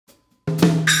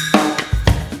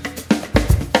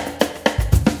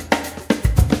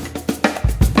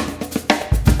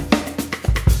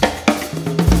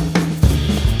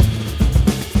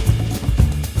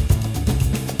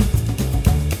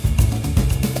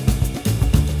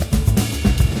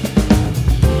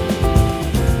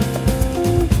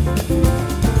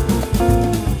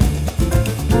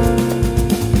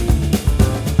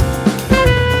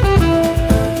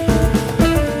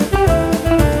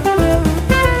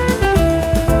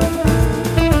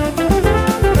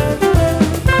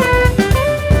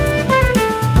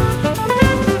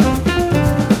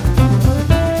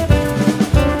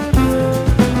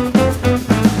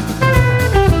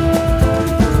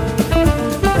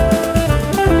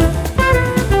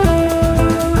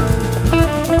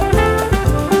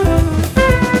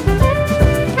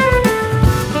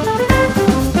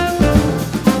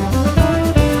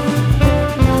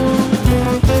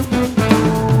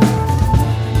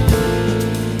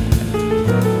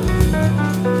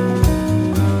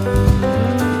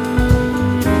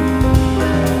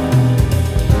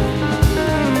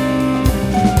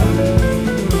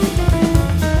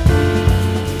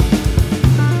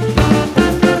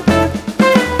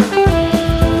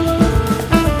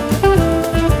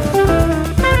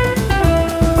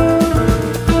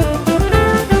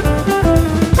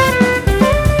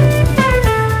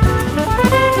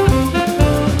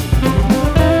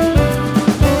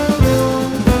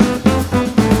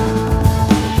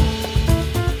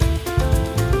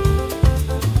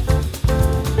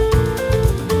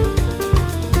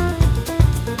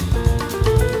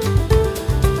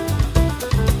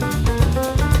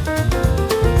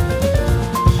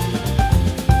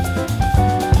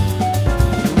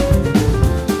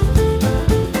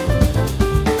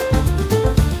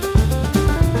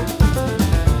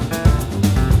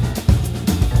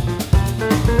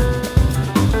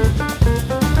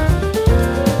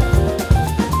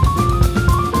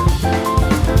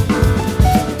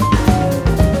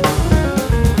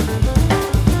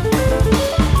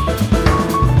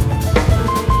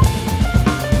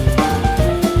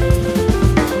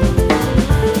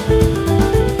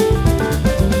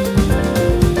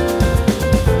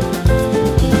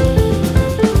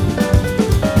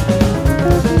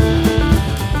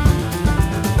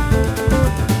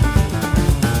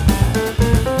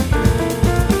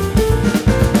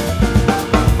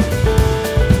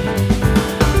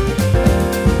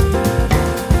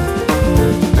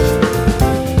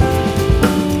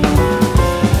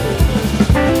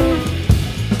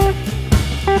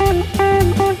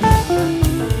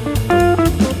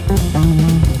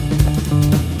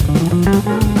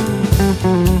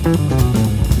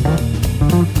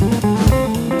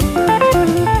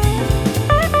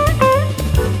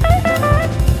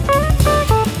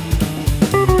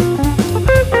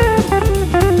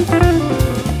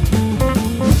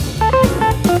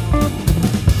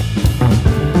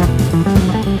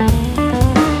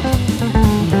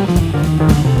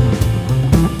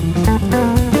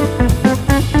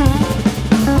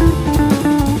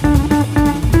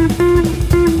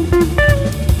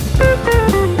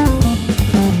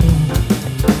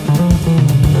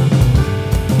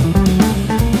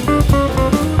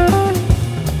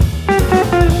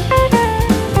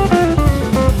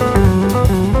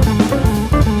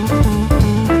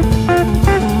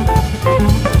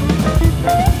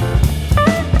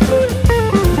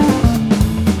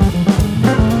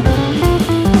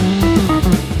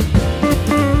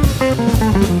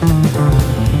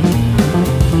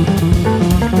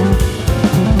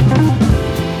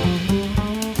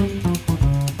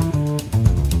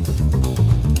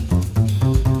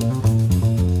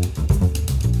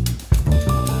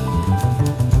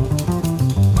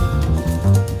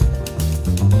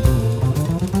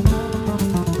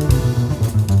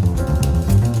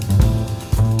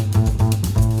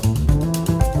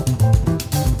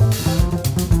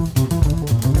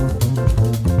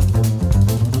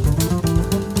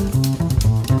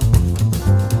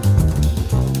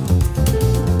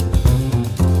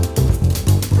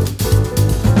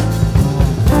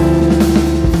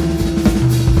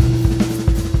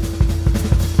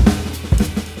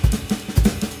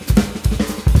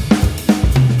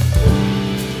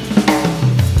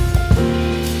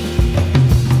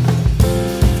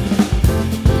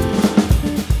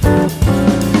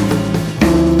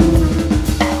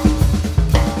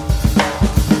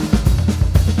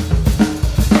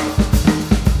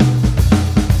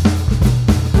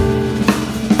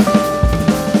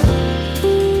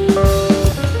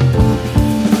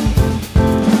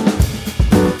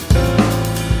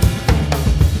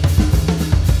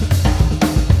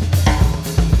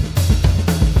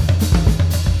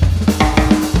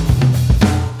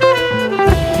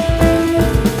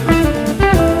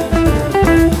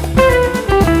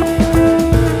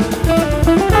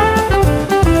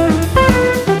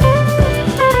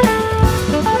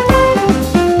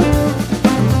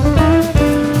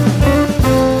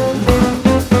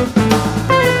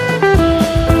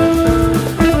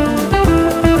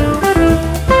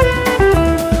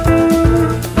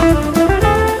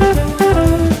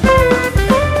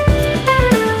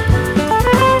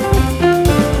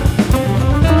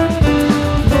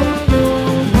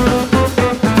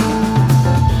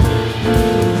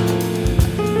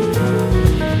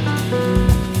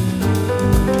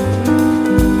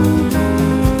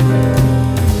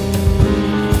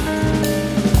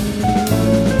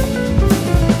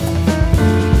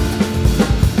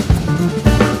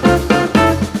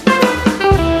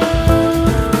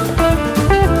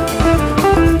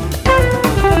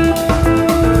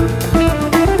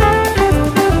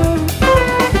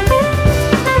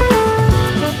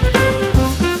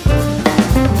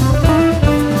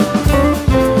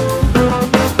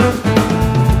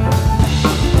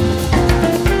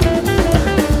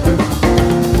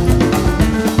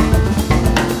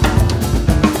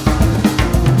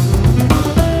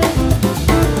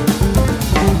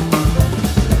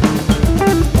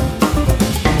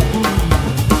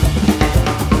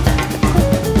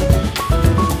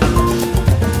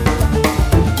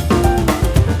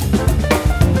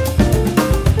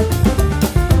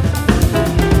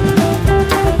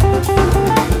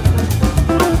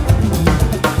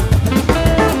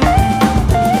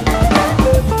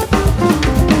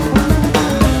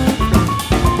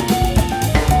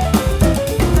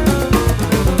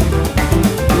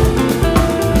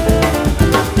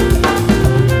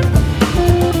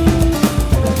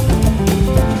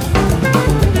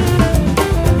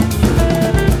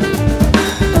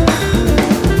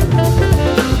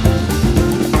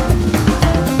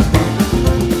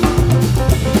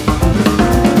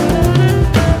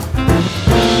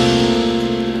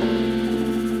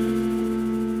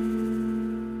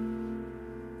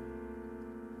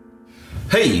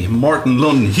Morten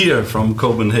Lund here from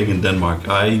Copenhagen, Denmark.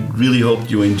 I really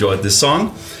hope you enjoyed this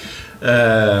song.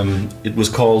 It was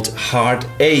called Hard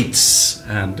Eights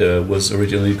and was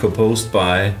originally composed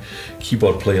by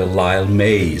keyboard player Lyle.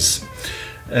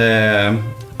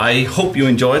 I hope you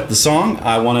enjoyed the song.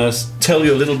 I want to tell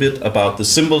you a little bit about the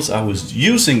cymbals I was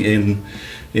using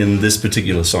in this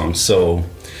particular song. So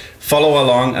follow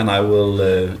along and I will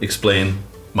explain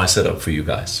my setup for you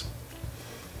guys.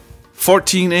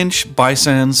 14-inch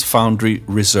Byzance Foundry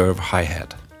Reserve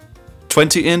hi-hat,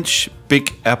 20-inch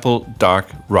Big Apple Dark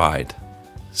Ride,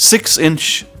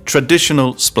 6-inch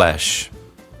Traditional Splash,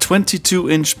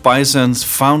 22-inch Byzance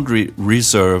Foundry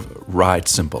Reserve Ride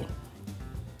cymbal,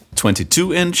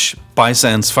 22-inch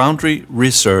Byzance Foundry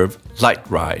Reserve Light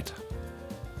Ride,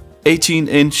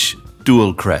 18-inch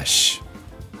Dual Crash,